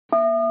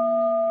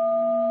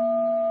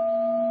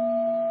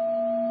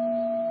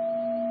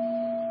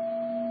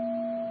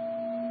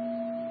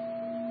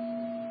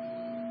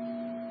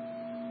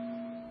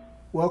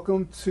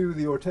Welcome to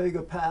the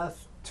Ortega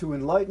Path to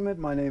Enlightenment.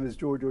 My name is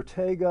George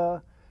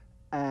Ortega,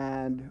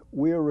 and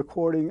we are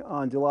recording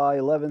on July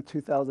 11th,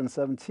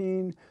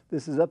 2017.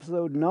 This is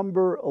episode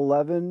number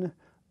 11,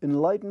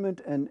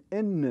 Enlightenment and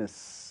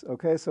In-Ness.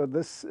 Okay, so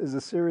this is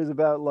a series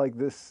about like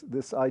this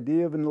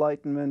idea of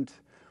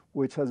enlightenment,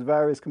 which has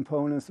various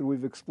components that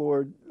we've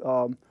explored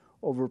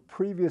over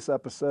previous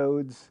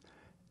episodes,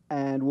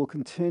 and we'll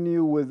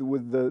continue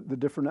with the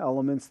different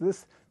elements.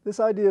 This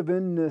idea of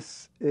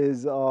In-Ness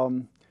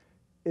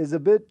is a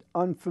bit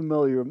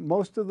unfamiliar.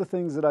 Most of the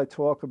things that I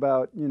talk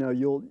about,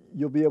 you'll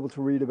be able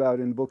to read about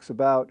in books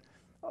about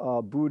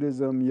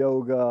Buddhism,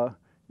 yoga,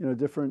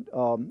 different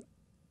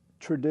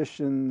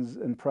traditions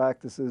and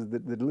practices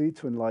that lead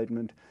to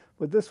enlightenment.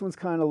 But this one's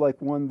kind of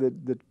like one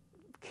that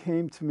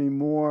came to me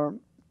more,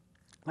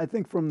 I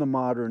think, from the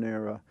modern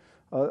era.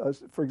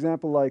 For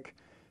example, like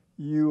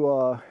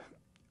you.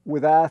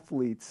 With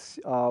athletes,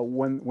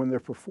 when they're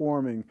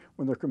performing,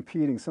 when they're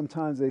competing,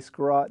 sometimes they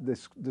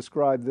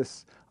describe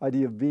this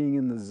idea of being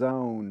in the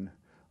zone.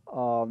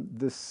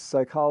 This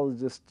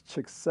psychologist,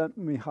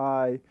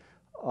 Csikszentmihalyi,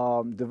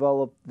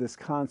 developed this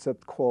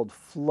concept called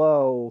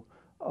flow,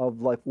 of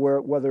like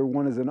whether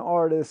one is an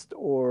artist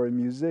or a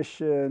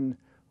musician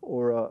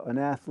or an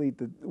athlete,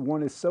 that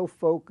one is so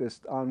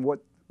focused on what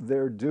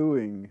they're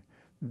doing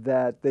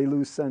that they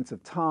lose sense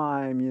of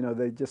time,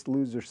 they just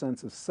lose their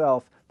sense of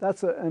self.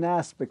 That's an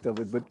aspect of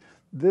it. But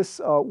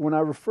this, when I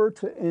refer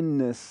to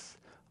In-Ness,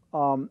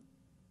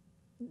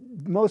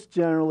 most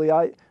generally,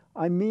 I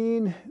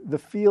mean the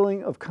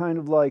feeling of kind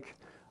of like,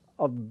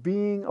 of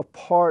being a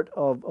part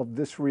of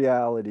this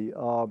reality.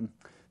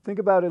 Think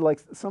about it like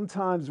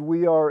sometimes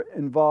we are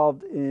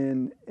involved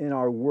in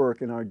our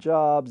work, in our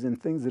jobs, in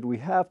things that we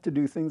have to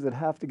do, things that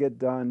have to get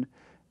done.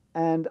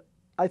 And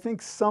I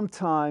think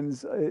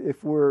sometimes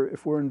if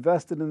we're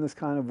invested in this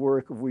kind of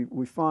work, if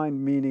we find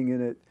meaning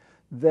in it,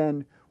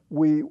 then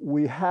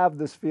we have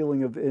this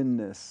feeling of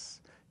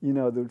In-Ness,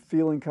 the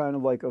feeling kind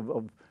of like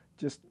of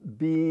just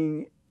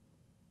being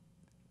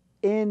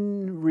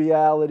in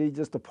reality,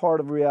 just a part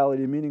of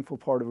reality, a meaningful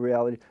part of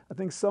reality. I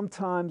think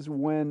sometimes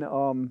when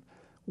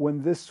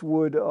this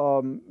would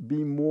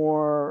be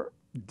more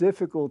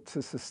difficult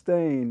to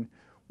sustain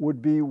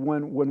would be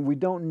when we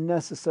don't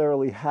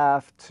necessarily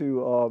have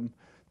to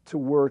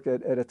work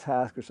at a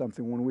task or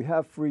something, when we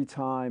have free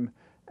time.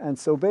 And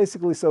so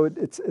basically,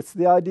 it's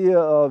the idea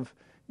of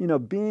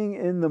being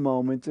in the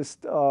moment,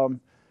 just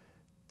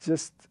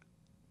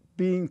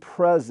being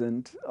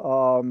present,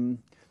 and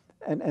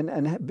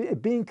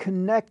being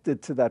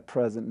connected to that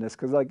presentness.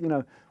 Because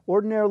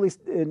ordinarily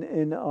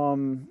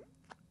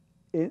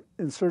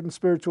in certain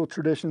spiritual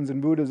traditions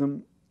in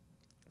Buddhism,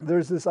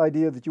 there's this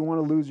idea that you want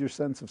to lose your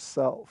sense of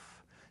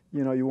self.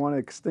 You want to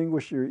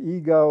extinguish your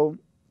ego,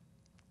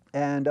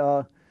 and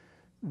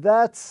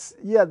that's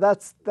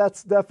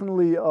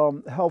definitely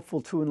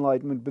helpful to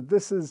enlightenment. But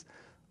this is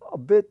a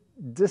bit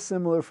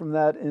dissimilar from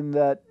that, in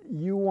that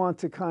you want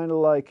to kind of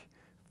like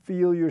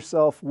feel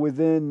yourself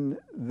within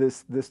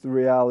this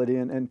reality,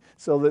 and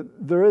so that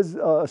there is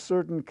a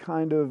certain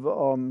kind of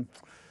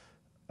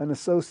an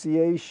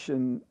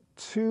association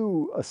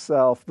to a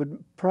self, but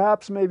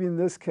perhaps maybe in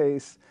this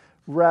case,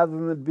 rather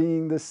than it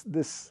being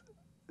this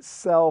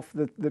self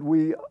that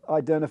we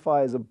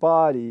identify as a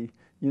body,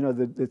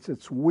 that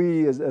it's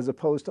we as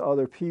opposed to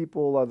other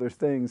people, other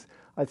things.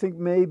 I think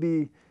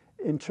maybe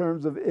in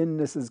terms of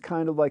In-Ness is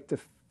kind of like to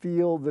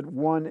feel that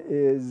one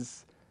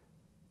is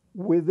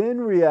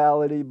within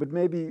reality, but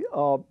maybe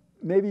a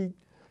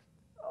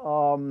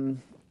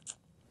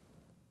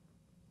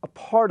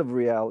part of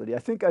reality. I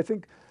think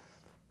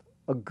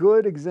a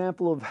good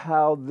example of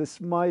how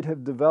this might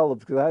have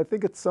developed, because I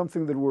think it's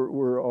something that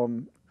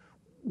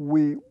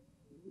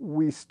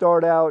we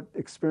start out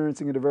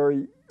experiencing at a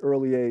very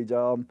early age.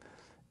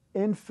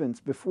 Infants,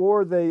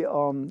 before they,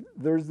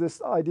 there's this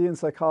idea in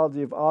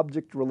psychology of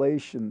object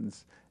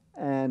relations,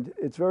 and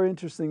it's very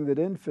interesting that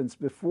infants,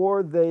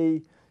 before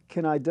they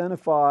can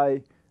identify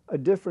a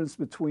difference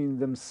between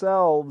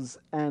themselves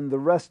and the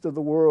rest of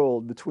the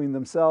world, between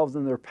themselves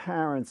and their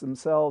parents,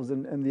 themselves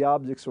and the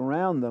objects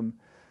around them,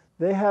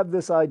 they have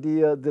this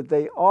idea that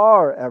they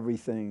are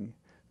everything.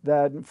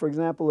 That, for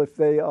example, if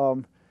they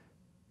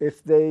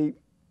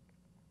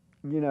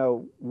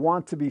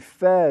want to be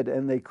fed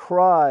and they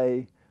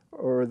cry,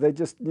 or they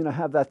just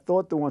have that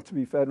thought they want to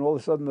be fed, and all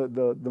of a sudden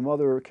the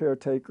mother or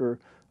caretaker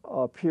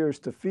appears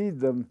to feed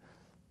them.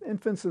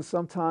 Infants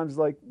sometimes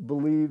like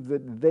believe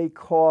that they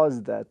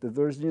caused that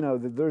there's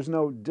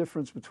no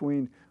difference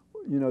between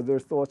their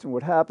thoughts and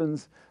what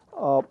happens.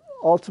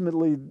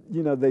 Ultimately,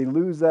 they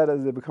lose that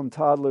as they become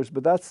toddlers.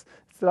 But it's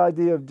the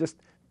idea of just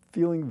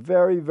feeling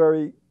very,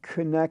 very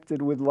connected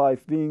with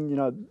life, being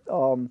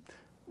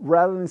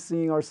rather than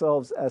seeing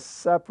ourselves as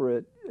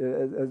separate,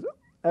 as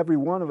every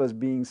one of us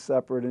being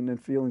separate and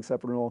feeling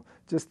separate and all,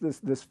 just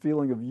this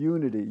feeling of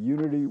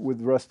unity with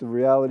the rest of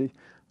reality.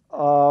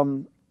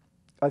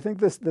 I think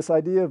this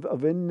idea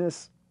of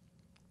In-Ness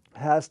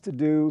has to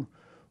do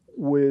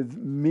with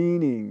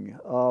meaning.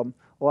 A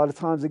lot of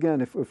times, again,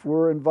 if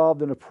we're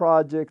involved in a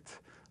project,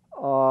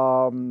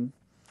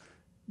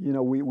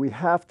 We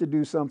have to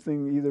do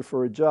something either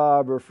for a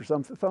job or for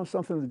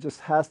something that just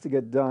has to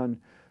get done.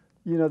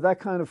 That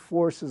kind of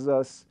forces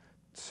us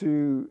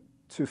to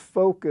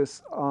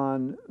focus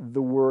on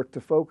the work,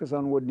 to focus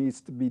on what needs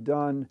to be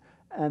done,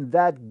 and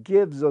that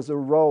gives us a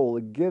role.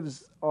 It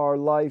gives our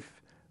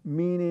life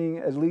meaning,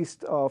 at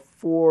least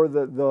for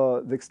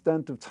the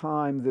extent of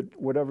time that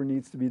whatever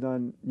needs to be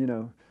done,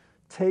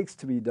 takes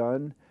to be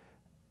done.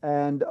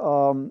 And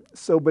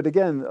but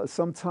again,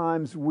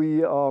 sometimes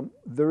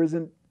there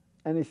isn't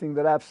anything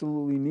that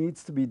absolutely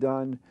needs to be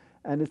done,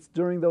 and it's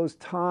during those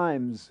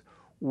times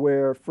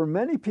where, for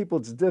many people,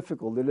 it's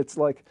difficult. And it's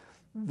like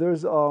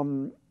there's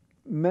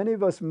many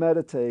of us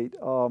meditate.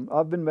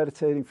 I've been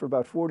meditating for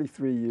about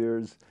 43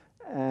 years,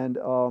 and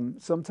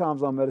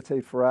sometimes I'll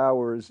meditate for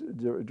hours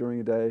during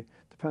a day,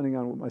 depending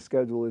on what my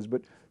schedule is.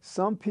 But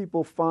some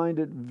people find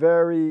it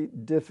very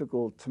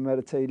difficult to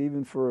meditate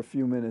even for a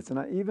few minutes.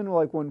 And even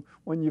like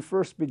when you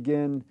first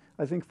begin,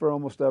 I think for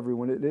almost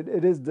everyone,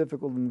 it is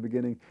difficult in the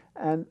beginning.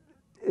 And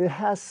it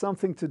has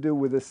something to do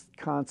with this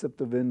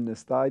concept of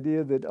in-ness, the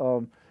idea that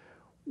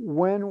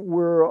when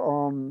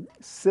we're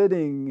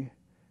sitting,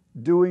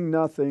 doing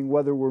nothing,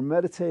 whether we're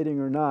meditating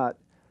or not,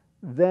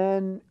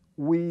 then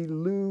we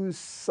lose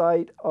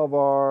sight of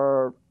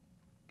our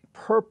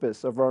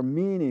purpose, of our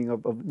meaning,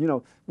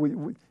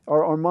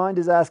 our mind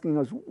is asking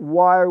us,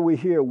 why are we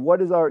here?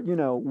 What is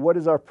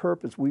our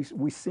purpose?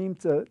 We seem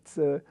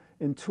to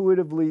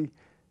intuitively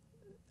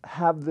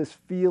have this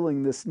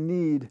feeling, this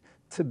need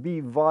to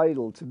be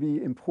vital, to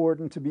be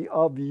important, to be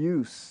of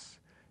use,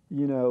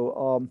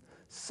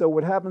 So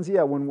what happens,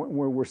 when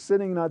we're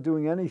sitting not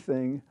doing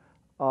anything,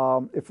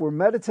 if we're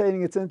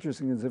meditating, it's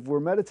interesting, is if we're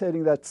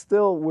meditating,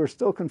 we're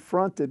still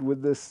confronted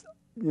with this,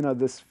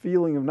 this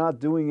feeling of not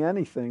doing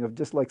anything, of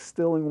just like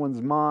stilling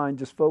one's mind,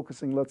 just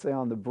focusing, let's say,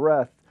 on the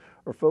breath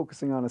or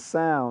focusing on a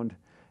sound,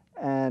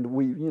 and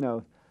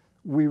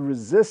we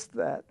resist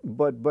that.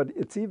 But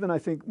it's even, I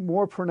think,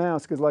 more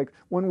pronounced, because like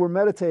when we're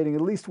meditating,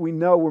 at least we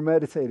know we're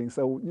meditating.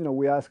 So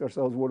we ask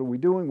ourselves, what are we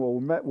doing? Well,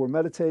 we're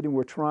meditating.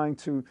 We're trying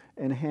to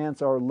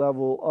enhance our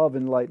level of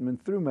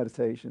enlightenment through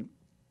meditation.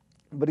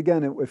 But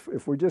again,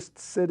 if we're just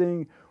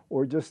sitting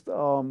or just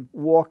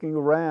walking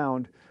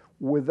around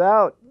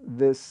without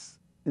this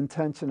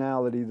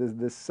intentionality,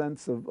 this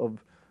sense of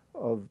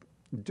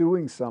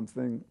doing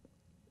something,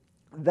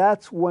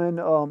 that's when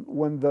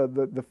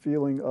the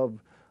feeling of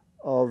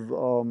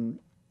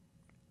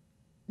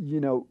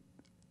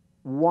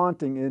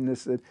wanting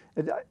in-ness,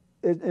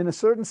 in a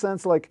certain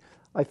sense, like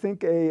I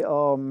think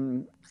a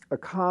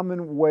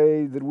common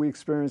way that we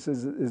experience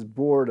is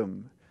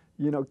boredom.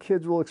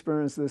 Kids will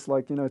experience this,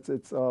 like,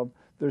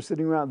 they're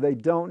sitting around, they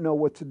don't know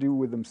what to do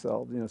with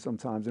themselves,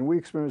 sometimes, and we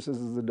experience this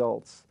as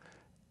adults.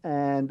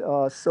 And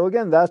so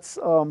again, that's,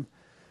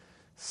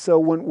 so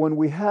when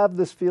we have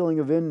this feeling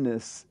of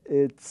in-ness,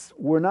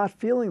 we're not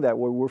feeling that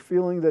way. We're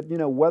feeling that,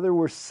 whether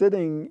we're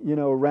sitting,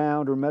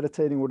 around or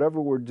meditating,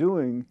 whatever we're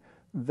doing,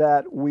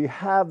 that we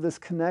have this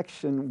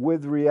connection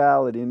with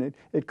reality. And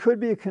it could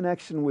be a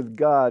connection with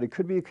God. It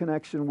could be a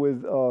connection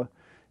with,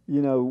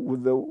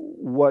 with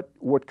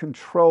what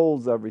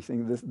controls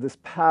everything, this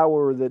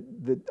power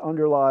that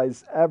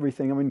underlies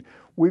everything. I mean,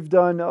 we've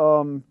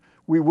done,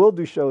 we will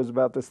do shows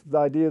about this, the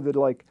idea that,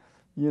 like,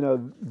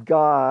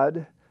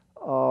 God,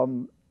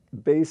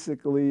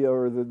 basically,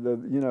 or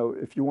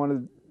if you want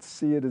to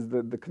see it as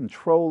the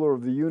controller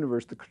of the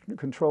universe, the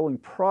controlling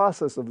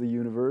process of the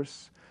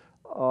universe,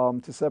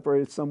 to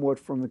separate it somewhat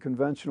from the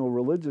conventional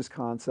religious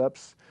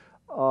concepts,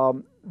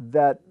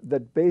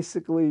 that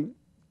basically,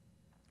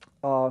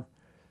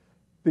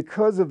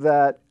 because of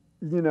that,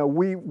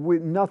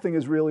 nothing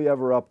is really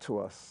ever up to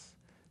us.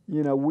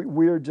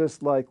 We're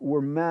just like,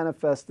 we're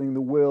manifesting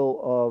the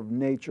will of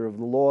nature, of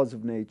the laws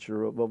of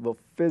nature, of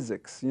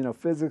physics.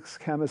 Physics,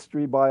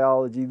 chemistry,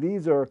 biology,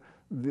 these are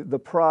the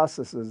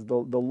processes, the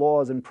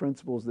laws and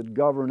principles that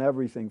govern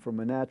everything from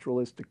a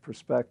naturalistic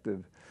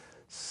perspective.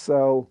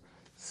 So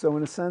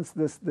in a sense,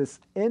 this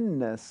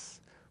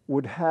in-ness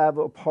would have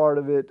a part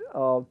of it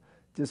of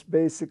just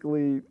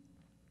basically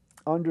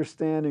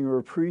understanding or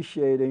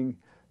appreciating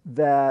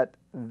that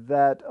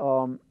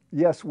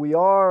yes, we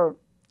are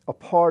a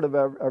part of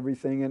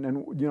everything,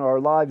 and our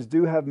lives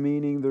do have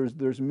meaning.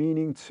 There's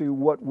meaning to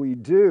what we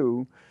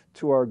do,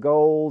 to our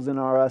goals and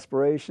our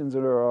aspirations,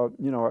 and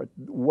our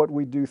what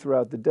we do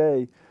throughout the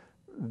day.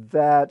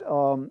 That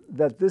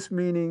this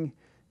meaning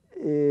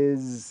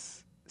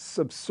is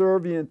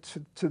subservient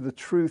to the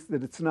truth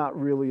that it's not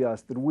really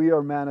us, that we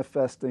are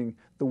manifesting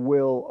the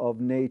will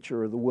of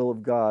nature, or the will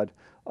of God.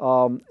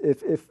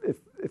 If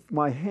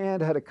my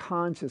hand had a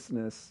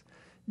consciousness,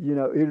 it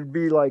would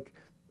be like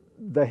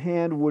the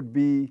hand would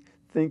be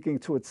thinking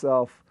to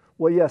itself,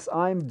 well, yes,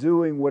 I'm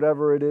doing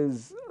whatever it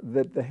is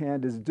that the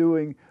hand is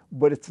doing,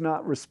 but it's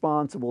not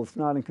responsible. It's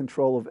not in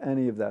control of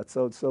any of that.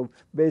 So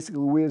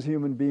basically, we as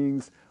human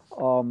beings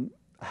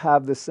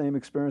have the same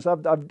experience.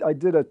 I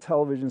did a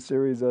television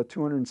series,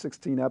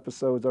 216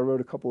 episodes. I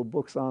wrote a couple of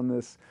books on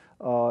this,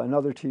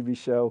 another TV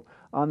show,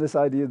 on this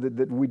idea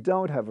that we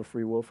don't have a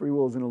free will. Free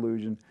will is an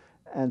illusion.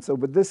 And so,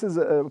 but this is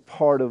a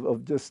part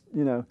of just,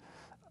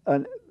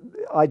 an,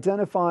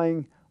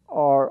 identifying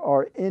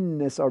our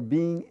in-ness, our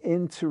being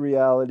into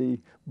reality,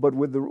 but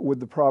with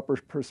the proper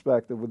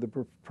perspective, with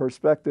the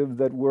perspective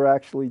that we're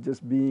actually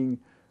just being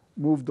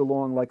moved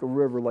along like a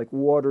river, like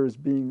water is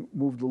being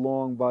moved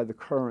along by the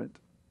current.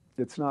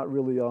 It's not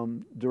really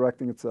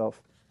directing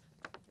itself.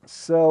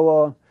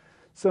 So,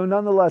 so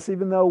nonetheless,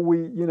 even though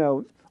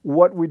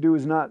what we do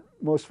is not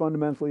most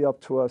fundamentally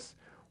up to us,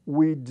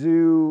 we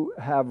do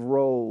have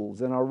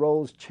roles, and our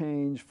roles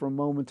change from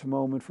moment to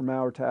moment, from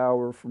hour to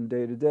hour, from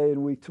day to day,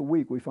 and week to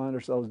week. We find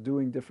ourselves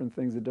doing different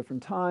things at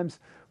different times,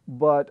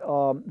 but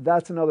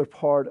that's another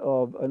part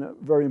of, a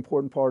very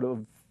important part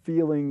of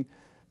feeling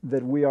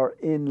that we are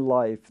in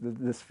life,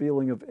 this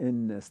feeling of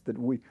in-ness, that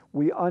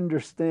we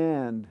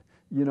understand,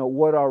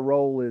 what our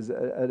role is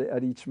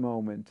at each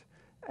moment.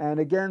 And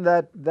again,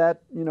 that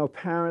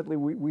apparently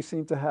we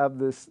seem to have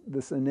this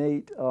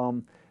innate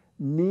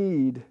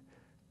need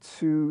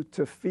to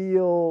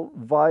feel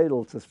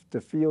vital,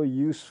 to feel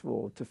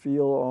useful, to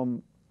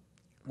feel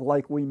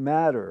like we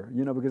matter,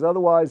 because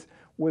otherwise,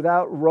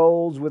 without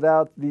roles,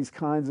 without these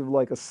kinds of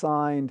like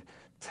assigned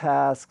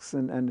tasks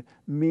and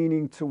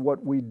meaning to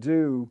what we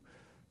do,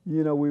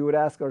 we would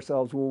ask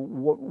ourselves,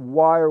 well,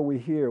 why are we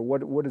here?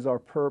 What is our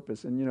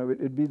purpose? And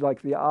it'd be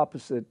like the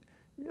opposite.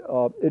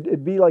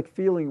 It'd be like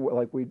feeling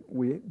like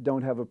we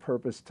don't have a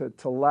purpose,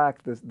 to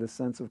lack this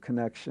sense of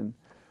connection.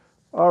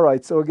 All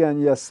right. So again,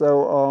 yes.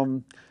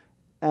 So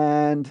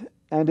and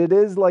it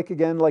is like,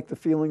 again, like the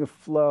feeling of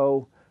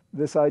flow.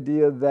 This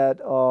idea that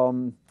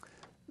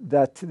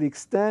that to the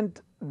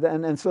extent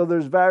and so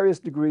there's various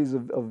degrees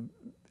of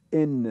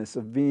in-ness,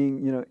 of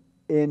being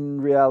in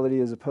reality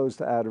as opposed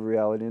to out of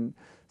reality. And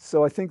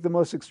so I think the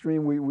most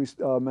extreme we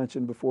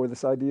mentioned before,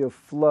 this idea of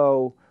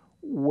flow,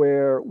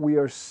 where we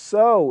are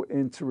so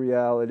into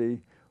reality,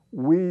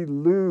 we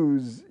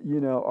lose,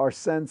 our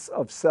sense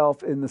of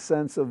self, in the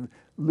sense of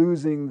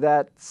losing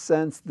that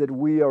sense that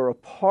we are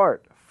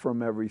apart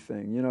from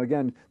everything.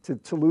 Again,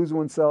 to lose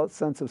one's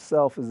sense of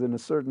self is, in a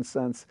certain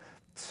sense,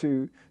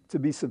 to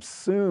be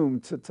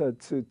subsumed,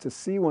 to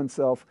see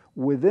oneself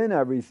within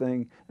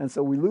everything. And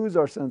so we lose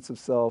our sense of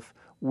self.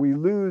 We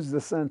lose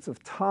the sense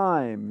of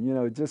time.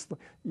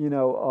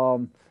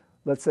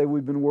 Let's say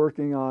we've been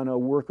working on a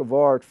work of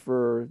art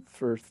for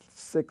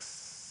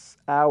 6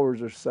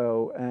 hours or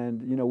so,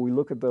 and we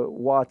look at the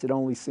watch, it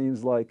only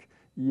seems like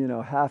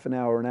half an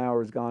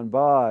hour has gone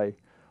by,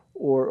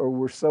 or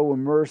we're so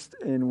immersed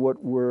in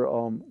what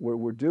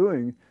we're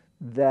doing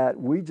that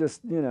we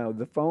just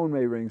the phone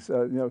may ring,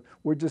 so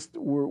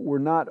we're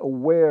not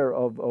aware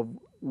of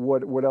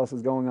what else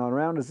is going on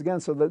around us, again.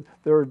 So that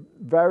there are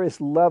various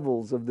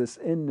levels of this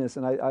in-ness,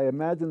 and I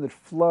imagine that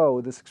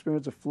flow, this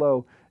experience of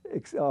flow,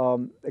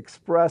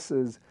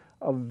 expresses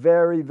a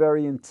very,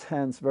 very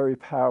intense, very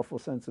powerful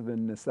sense of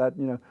in-ness. That,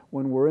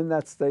 when we're in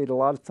that state, a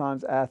lot of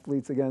times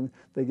athletes, again,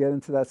 they get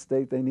into that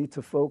state, they need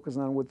to focus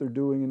on what they're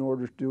doing in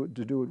order to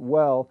do it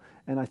well.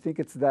 And I think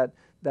it's that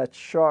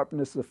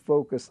sharpness of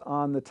focus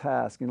on the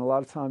task. A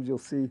lot of times you'll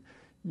see,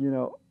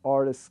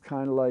 artists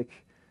kind of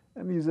like,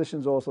 and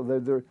musicians also,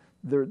 they're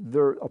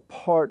a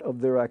part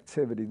of their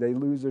activity. They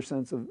lose their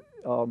sense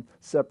of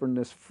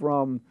separateness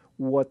from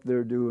what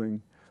they're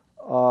doing.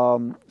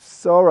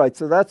 So, all right,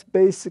 so that's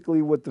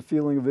basically what the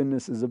feeling of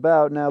in-ness is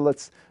about. Now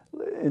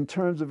in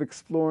terms of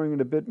exploring it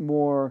a bit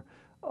more,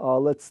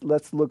 let's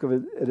look at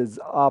it as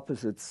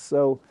opposites.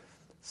 So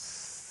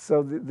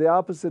the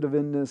opposite of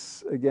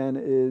in-ness, again,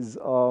 is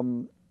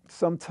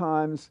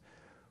sometimes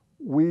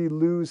we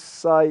lose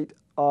sight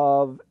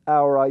of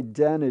our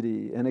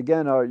identity. And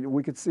again,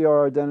 we could see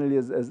our identity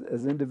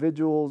as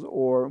individuals,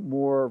 or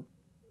more,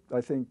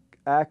 I think,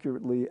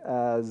 accurately,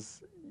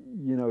 as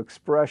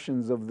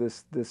expressions of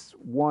this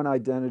one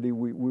identity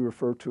we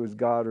refer to as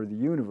God or the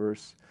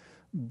universe,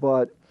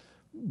 but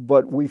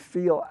we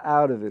feel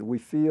out of it. We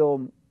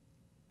feel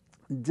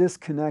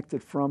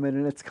disconnected from it,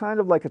 and it's kind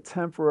of like a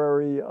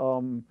temporary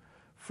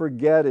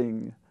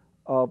forgetting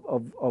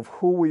of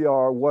who we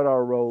are, what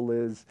our role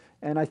is.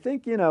 And I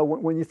think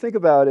when you think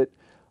about it,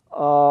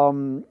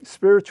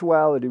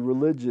 spirituality,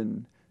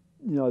 religion,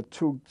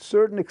 to a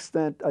certain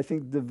extent, I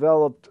think,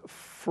 developed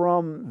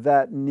from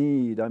that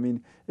need. I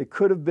mean, it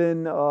could have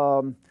been,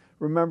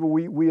 remember,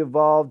 we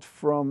evolved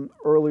from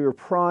earlier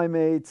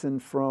primates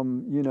and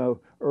from,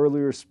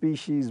 earlier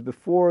species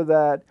before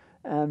that,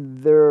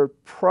 and there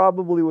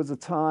probably was a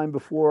time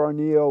before our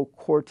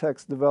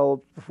neocortex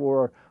developed, before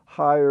our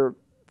higher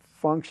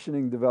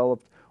functioning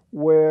developed,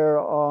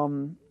 where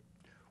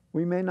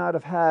we may not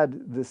have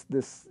had this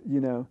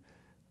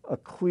a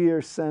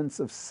clear sense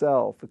of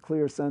self, a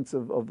clear sense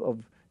of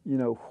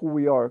who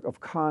we are, of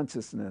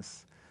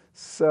consciousness.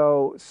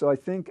 So I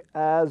think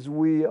as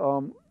we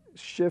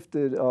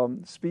shifted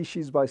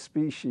species by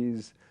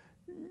species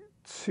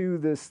to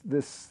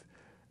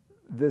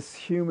this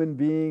human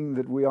being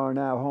that we are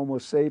now, Homo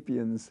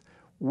sapiens,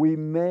 we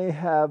may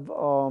have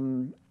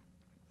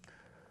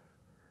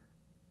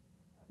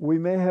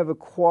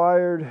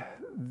acquired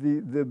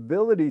the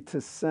ability to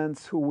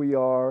sense who we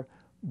are,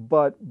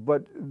 but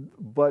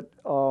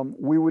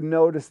we would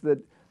notice that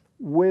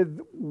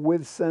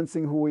with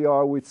sensing who we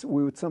are, we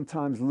would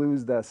sometimes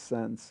lose that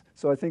sense.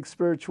 So I think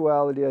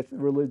spirituality,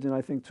 religion,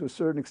 I think to a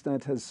certain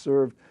extent has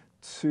served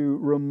to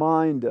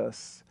remind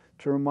us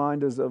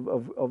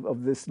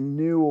of this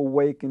new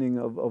awakening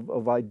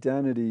of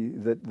identity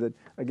that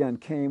again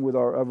came with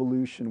our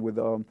evolution, with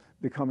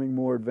becoming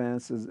more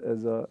advanced as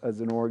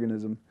an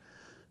organism.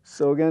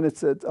 So again,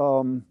 it's at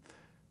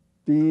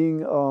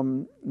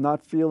being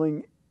not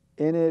feeling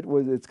in it.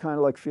 It's kind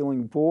of like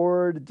feeling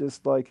bored,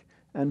 just like.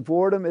 And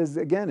boredom is,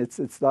 again, it's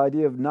the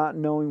idea of not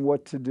knowing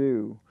what to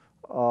do.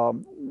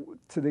 To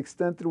the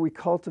extent that we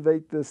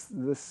cultivate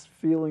this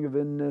feeling of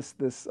in-ness,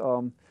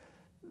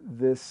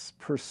 this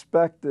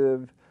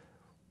perspective,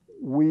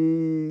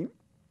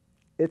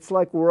 it's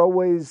like we're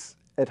always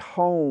at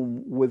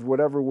home with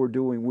whatever we're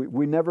doing.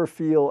 We never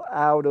feel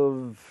out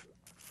of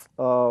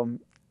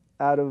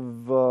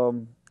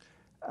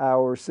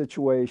our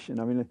situation.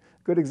 I mean, a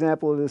good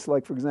example of this,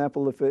 like for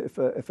example, if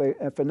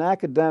an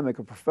academic,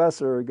 a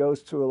professor,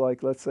 goes to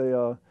let's say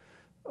a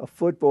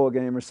football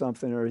game or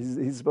something, or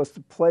he's supposed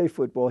to play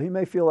football, he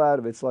may feel out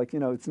of it. It's like,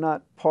 it's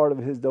not part of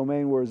his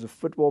domain. Whereas a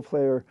football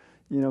player,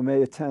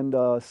 may attend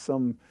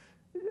some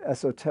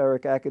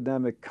esoteric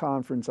academic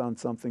conference on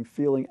something,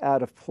 feeling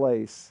out of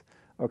place.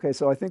 Okay,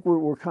 so I think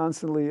we're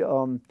constantly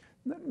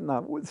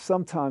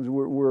sometimes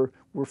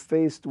we're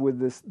faced with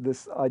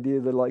this idea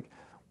that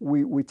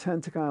we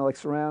tend to kind of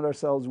surround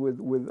ourselves with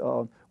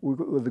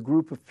a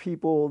group of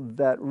people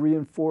that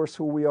reinforce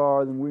who we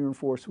are, then we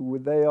reinforce who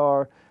they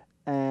are,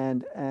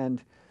 and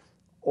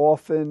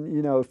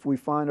often, if we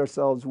find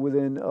ourselves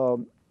within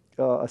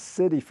a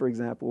city, for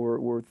example,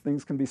 where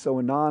things can be so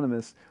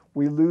anonymous,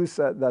 we lose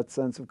that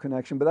sense of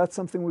connection. But that's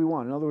something we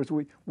want. In other words,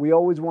 we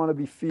always want to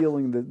be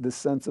feeling the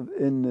sense of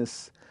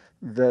in-ness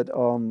that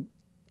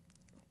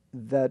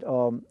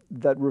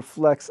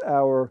reflects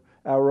our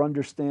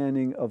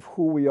understanding of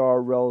who we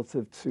are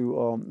relative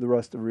to the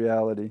rest of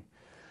reality.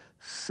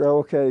 So,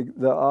 okay,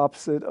 the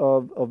opposite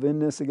of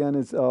in-ness, again,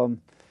 is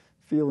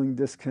feeling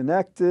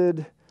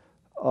disconnected,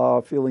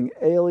 feeling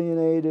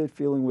alienated,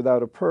 feeling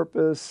without a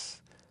purpose.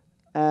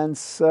 And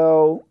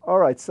so, all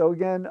right, so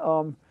again,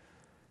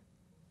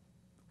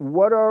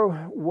 what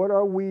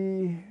are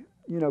we,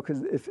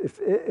 because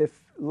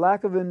if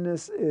lack of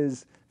in-ness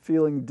is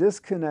feeling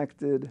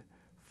disconnected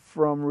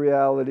from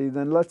reality,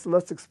 then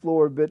let's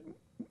explore a bit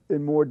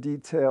in more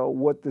detail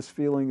what this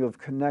feeling of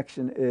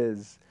connection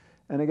is.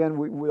 And again,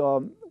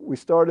 we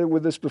started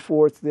with this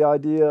before. It's the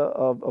idea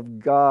of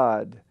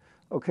God.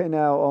 Okay,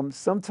 now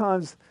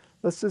sometimes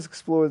let's just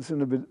explore this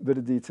in a bit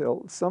of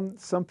detail.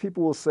 Some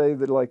people will say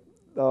that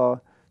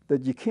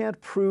that you can't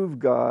prove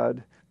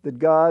God, that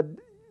God,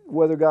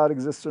 whether God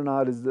exists or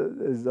not, is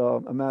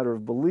a matter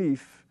of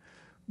belief.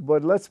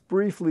 But let's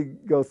briefly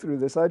go through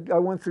this. I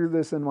went through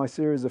this in my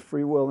series of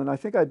Free Will, and I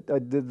think I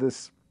did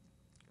this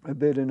a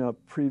bit in a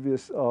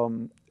previous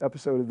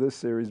episode of this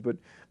series. But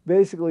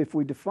basically, if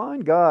we define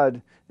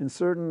God in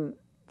certain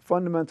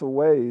fundamental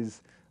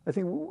ways, I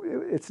think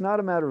it's not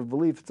a matter of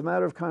belief. It's a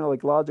matter of kind of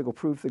like logical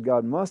proof that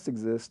God must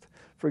exist.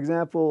 For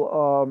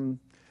example,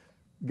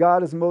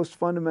 God is most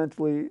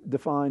fundamentally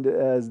defined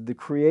as the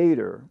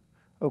creator.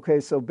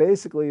 Okay, so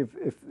basically,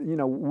 if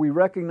we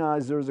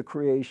recognize there's a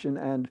creation,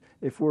 and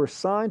if we're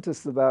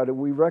scientists about it,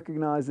 we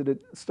recognize that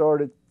it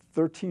started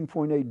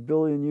 13.8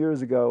 billion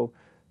years ago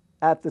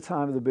at the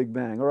time of the Big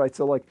Bang. All right,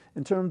 so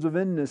in terms of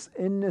in-ness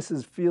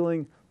is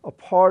feeling a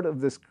part of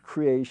this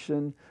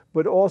creation,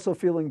 but also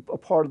feeling a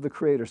part of the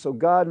creator. So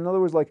God, in other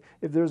words,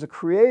 if there's a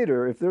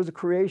creator, if there's a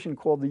creation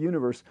called the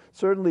universe,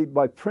 certainly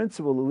by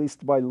principle, at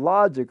least by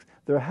logic,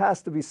 there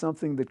has to be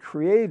something that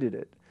created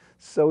it.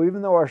 So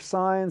even though our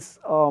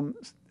scientific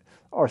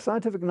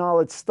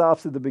knowledge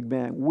stops at the Big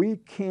Bang, we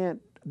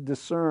can't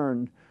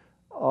discern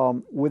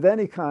with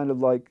any kind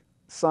of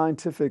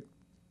scientific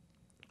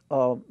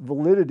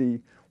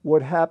validity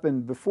what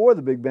happened before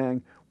the Big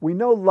Bang. We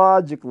know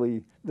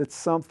logically that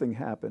something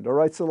happened, all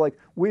right? So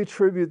we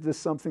attribute this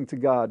something to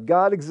God.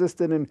 God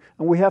existed, and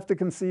we have to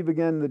conceive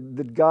again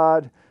that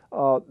God,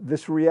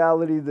 this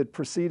reality that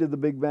preceded the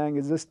Big Bang,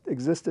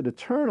 existed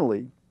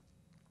eternally.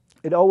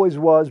 It always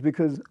was,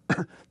 because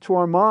to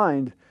our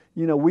mind,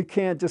 we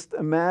can't just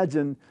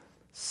imagine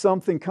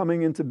something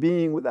coming into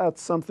being without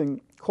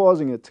something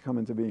causing it to come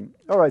into being.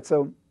 All right,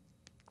 so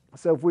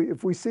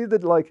if we see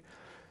that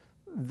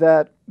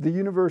that the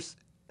universe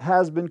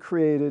has been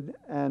created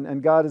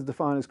and God is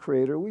defined as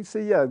creator, we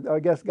see, yeah, I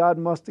guess God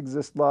must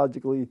exist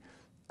logically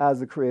as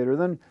the creator.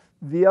 Then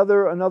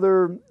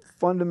another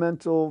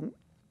fundamental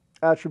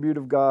attribute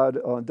of God,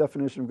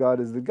 definition of God,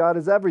 is that God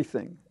is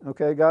everything.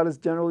 Okay, God is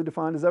generally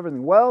defined as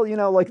everything. Well,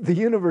 the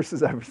universe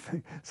is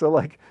everything.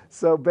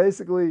 So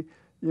basically,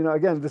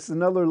 again, this is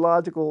another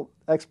logical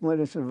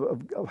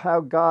explanation of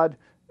how God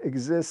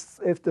exists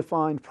if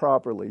defined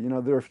properly.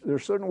 There are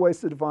certain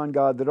ways to define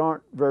God that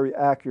aren't very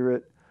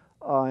accurate,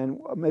 and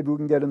maybe we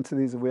can get into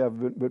these if we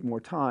have a bit more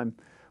time.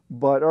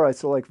 But all right,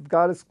 so if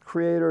God is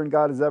creator and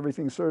God is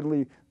everything,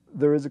 certainly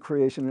there is a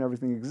creation and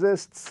everything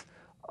exists.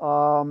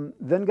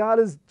 then God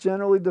is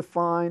generally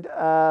defined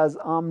as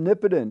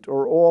omnipotent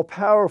or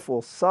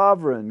all-powerful,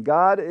 sovereign.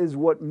 God is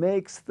what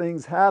makes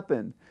things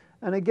happen.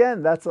 And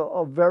again, that's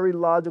a very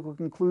logical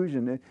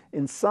conclusion.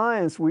 In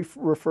science, we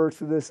refer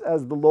to this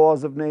as the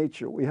laws of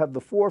nature. We have the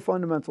four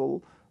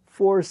fundamental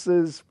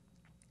forces: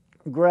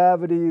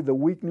 gravity, the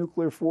weak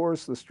nuclear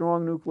force, the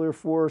strong nuclear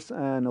force,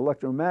 and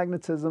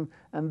electromagnetism.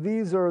 And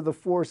these are the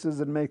forces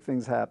that make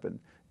things happen.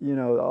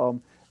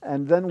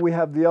 And then we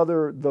have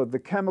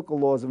the chemical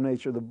laws of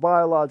nature, the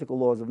biological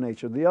laws of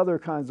nature, the other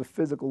kinds of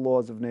physical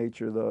laws of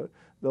nature, the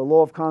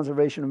law of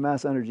conservation of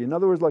mass energy. In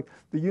other words, like,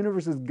 the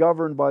universe is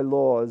governed by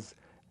laws,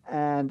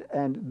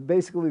 and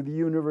basically the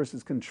universe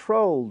is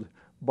controlled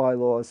by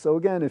laws. So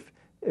again,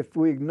 if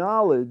we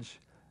acknowledge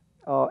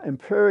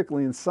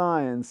empirically in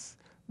science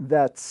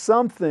that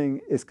something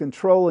is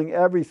controlling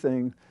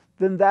everything,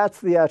 then that's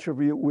the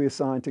attribute we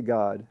assign to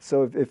God.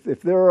 So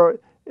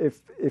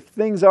if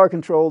things are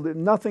controlled,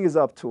 nothing is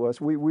up to us.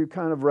 We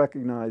kind of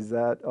recognize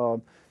that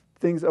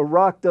a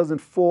rock doesn't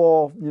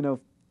fall,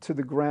 to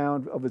the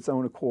ground of its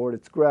own accord.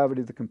 It's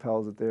gravity that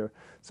compels it there.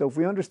 So if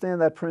we understand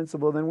that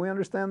principle, then we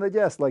understand that,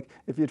 yes, like,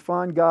 if you'd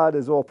find God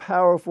as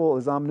all-powerful,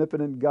 as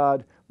omnipotent,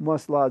 God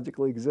must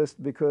logically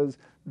exist because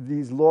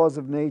these laws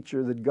of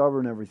nature that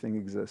govern everything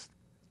exist.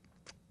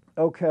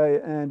 Okay,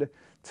 and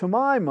to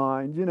my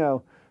mind,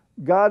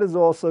 God is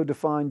also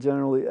defined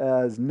generally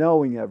as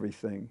knowing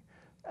everything.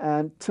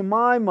 And to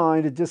my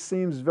mind, it just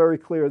seems very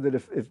clear that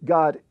if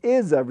God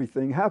is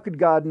everything, how could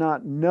God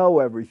not know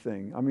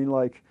everything? I mean,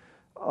 like,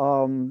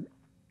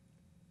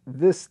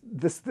 this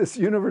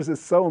universe is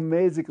so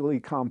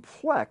amazingly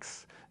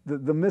complex.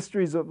 The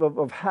mysteries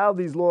of how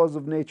these laws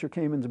of nature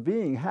came into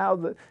being, how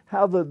the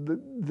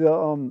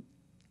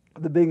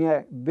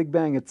Big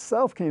Bang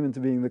itself came into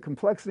being, the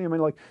complexity. I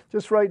mean, like,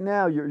 just right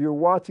now, you're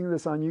watching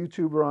this on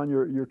YouTube or on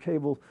your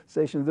cable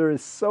station. There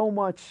is so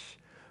much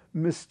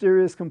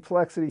mysterious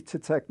complexity to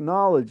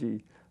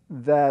technology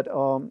that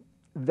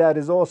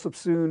is all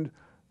subsumed,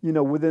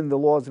 within the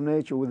laws of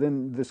nature,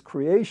 within this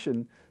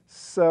creation.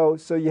 So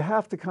you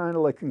have to kind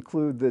of like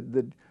conclude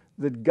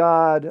that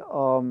God,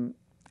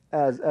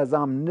 as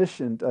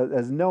omniscient,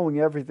 as knowing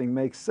everything,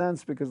 makes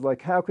sense, because,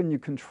 like, how can you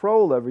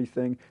control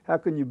everything? How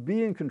can you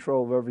be in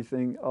control of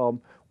everything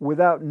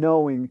without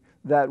knowing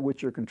that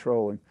which you're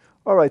controlling?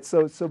 All right,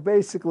 so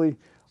basically,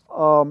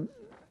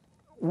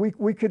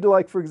 we could,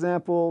 like, for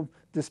example,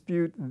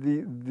 dispute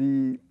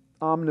the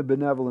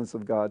omnibenevolence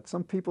of God.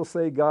 Some people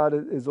say God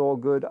is all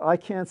good. I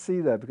can't see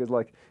that, because,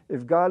 like,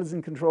 if God is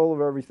in control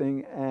of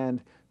everything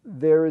and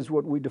there is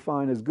what we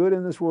define as good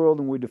in this world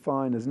and we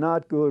define as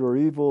not good or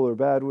evil or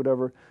bad,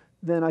 whatever,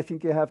 then I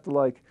think you have to,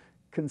 like,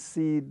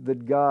 concede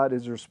that God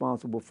is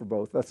responsible for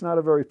both. That's not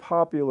a very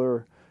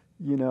popular,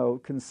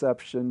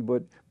 conception,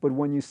 but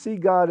when you see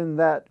God in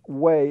that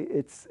way,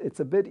 it's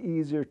a bit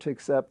easier to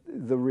accept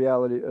the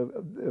reality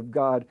of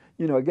God.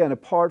 Again,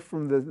 apart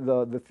from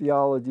the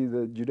theology,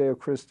 the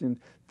Judeo-Christian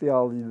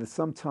theology that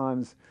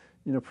sometimes,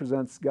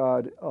 presents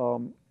God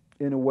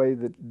in a way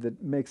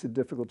that makes it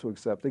difficult to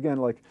accept. Again,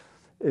 like,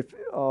 if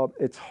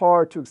it's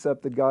hard to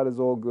accept that God is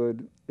all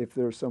good if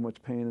there's so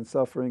much pain and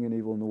suffering and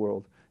evil in the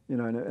world,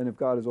 and if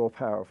God is all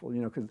powerful,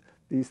 because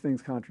these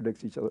things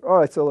contradict each other. All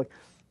right, so, like,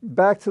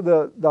 back to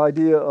the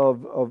idea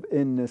of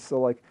in-ness.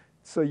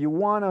 So you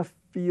want to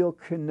feel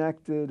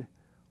connected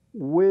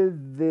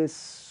with this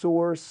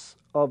source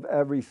of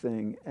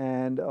everything.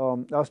 And I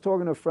was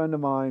talking to a friend of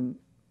mine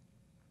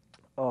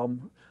a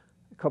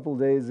couple of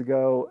days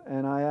ago,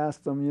 and I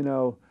asked him,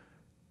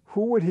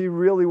 who would he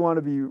really want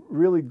to be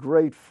really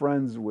great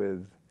friends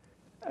with?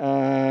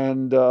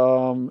 And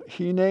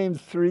he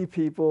named three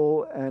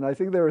people, and I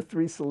think there were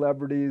three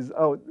celebrities.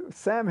 Oh,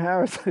 Sam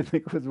Harris, I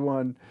think, was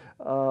one.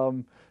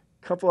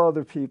 Couple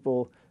other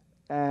people,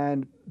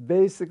 and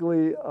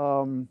basically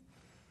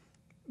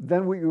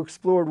then we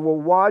explored, well,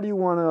 why do you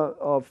want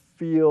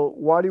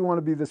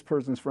to be this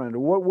person's friend,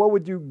 or what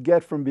would you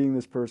get from being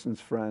this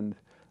person's friend?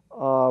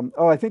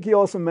 I think he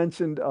also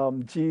mentioned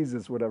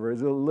Jesus, whatever,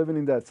 is a living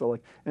in death. So,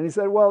 like, and he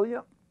said, well,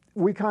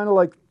 we kind of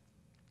like,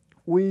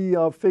 we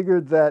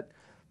figured that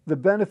the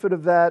benefit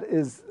of that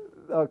is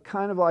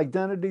kind of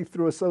identity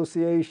through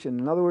association.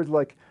 In other words,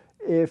 like,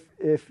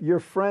 if you're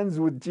friends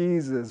with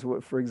Jesus,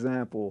 for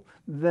example,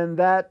 then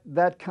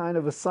that kind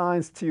of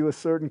assigns to you a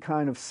certain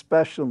kind of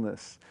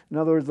specialness. In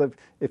other words,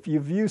 if you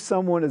view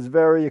someone as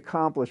very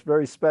accomplished,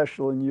 very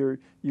special, and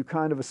you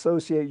kind of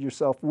associate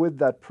yourself with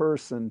that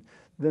person,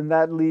 then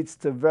that leads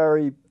to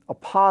a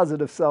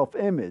positive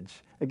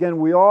self-image. Again,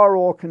 we are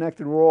all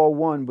connected, we're all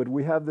one, but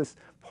we have this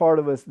part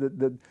of us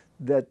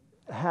that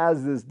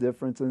has this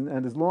difference,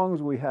 and as long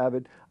as we have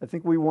it, I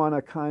think we want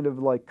to kind of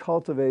like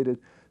cultivate it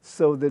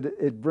so that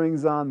it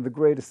brings on the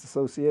greatest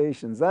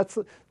associations. That's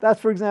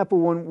for example,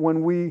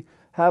 when we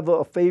have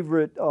a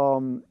favorite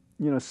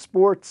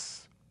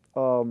sports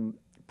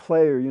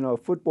player, a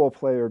football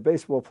player,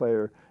 baseball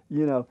player,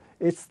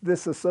 It's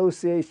this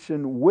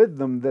association with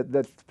them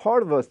that's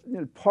part of us.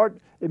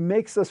 It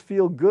makes us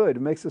feel good.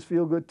 It makes us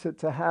feel good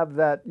to have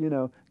that,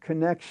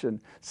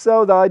 connection.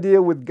 So the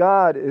idea with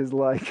God is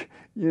like,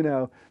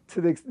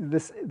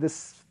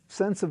 this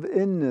sense of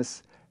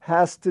in-ness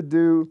has to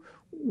do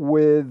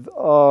with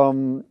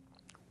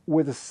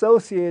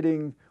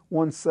associating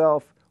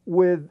oneself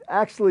with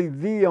actually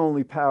the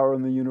only power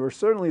in the universe,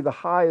 certainly the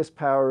highest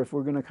power, if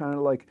we're going to kind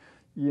of like,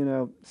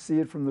 see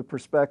it from the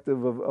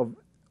perspective of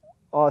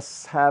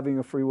us having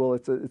a free will.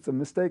 It's a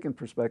mistaken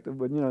perspective,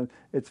 but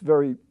it's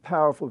very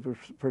powerful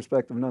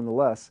perspective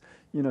nonetheless.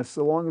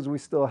 So long as we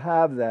still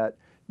have that,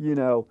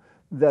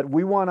 that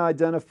we want to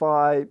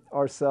identify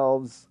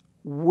ourselves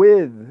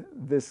with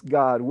this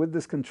God, with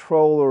this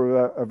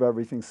controller of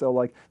everything. So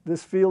like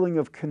this feeling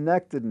of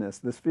connectedness,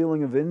 this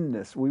feeling of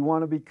in-ness, we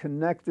want to be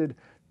connected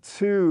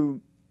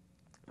to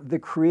the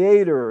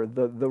creator,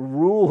 the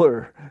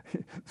ruler,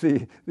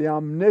 the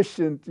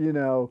omniscient,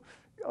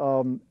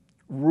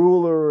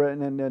 ruler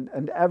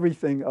and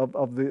everything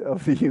of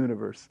the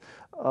universe.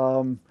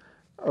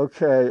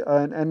 Okay,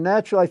 and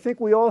naturally, I think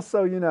we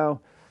also,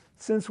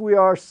 since we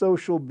are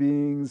social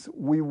beings,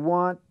 we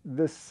want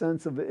this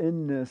sense of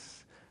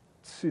in-ness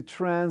to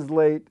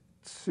translate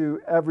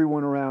to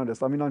everyone around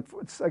us. I mean,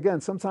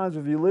 again, sometimes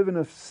if you live in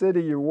a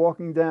city, you're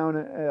walking down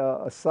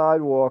a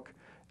sidewalk,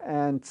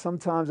 and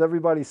sometimes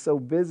everybody's so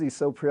busy,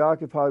 so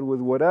preoccupied with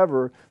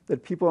whatever,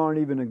 that people aren't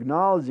even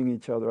acknowledging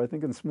each other. I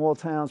think in small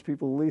towns,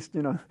 people at least,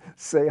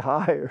 say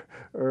hi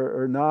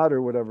or nod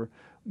or whatever.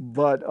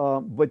 But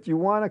you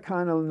want to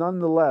kind of,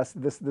 nonetheless,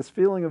 this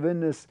feeling of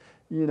in-ness,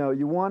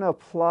 you want to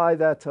apply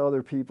that to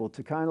other people,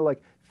 to kind of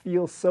like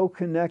feel so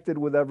connected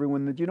with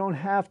everyone that you don't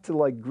have to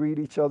like greet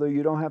each other,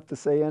 you don't have to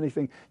say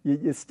anything.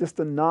 It's just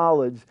a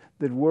knowledge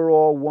that we're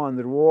all one,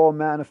 that we're all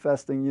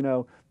manifesting,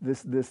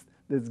 this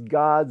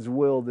God's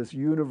will, this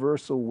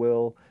universal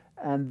will,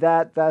 and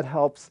that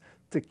helps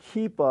to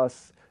keep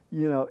us,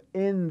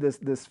 in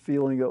this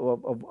feeling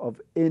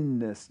of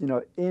in-ness,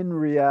 in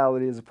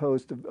reality, as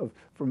opposed to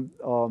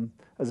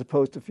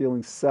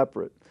feeling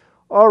separate.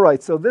 All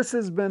right, so this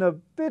has been a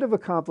bit of a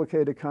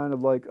complicated kind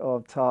of like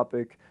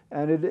topic,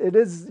 and it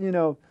is,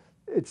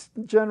 it's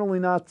generally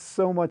not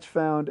so much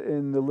found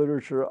in the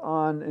literature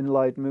on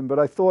enlightenment, but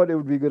I thought it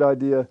would be a good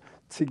idea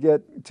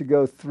to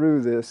go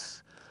through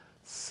this.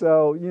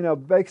 So,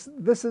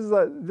 this is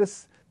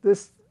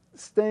this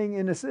staying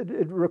in this,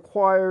 it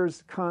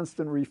requires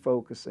constant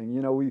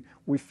refocusing.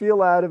 We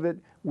feel out of it,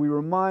 we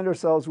remind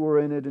ourselves we're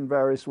in it in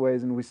various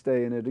ways, and we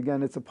stay in it.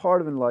 Again, it's a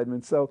part of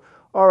enlightenment. So,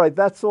 all right,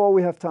 that's all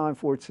we have time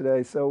for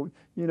today. So,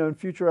 in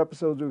future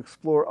episodes, we'll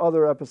explore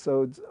other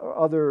episodes or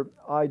other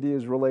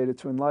ideas related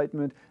to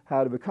enlightenment,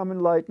 how to become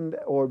enlightened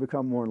or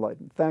become more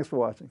enlightened. Thanks for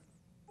watching.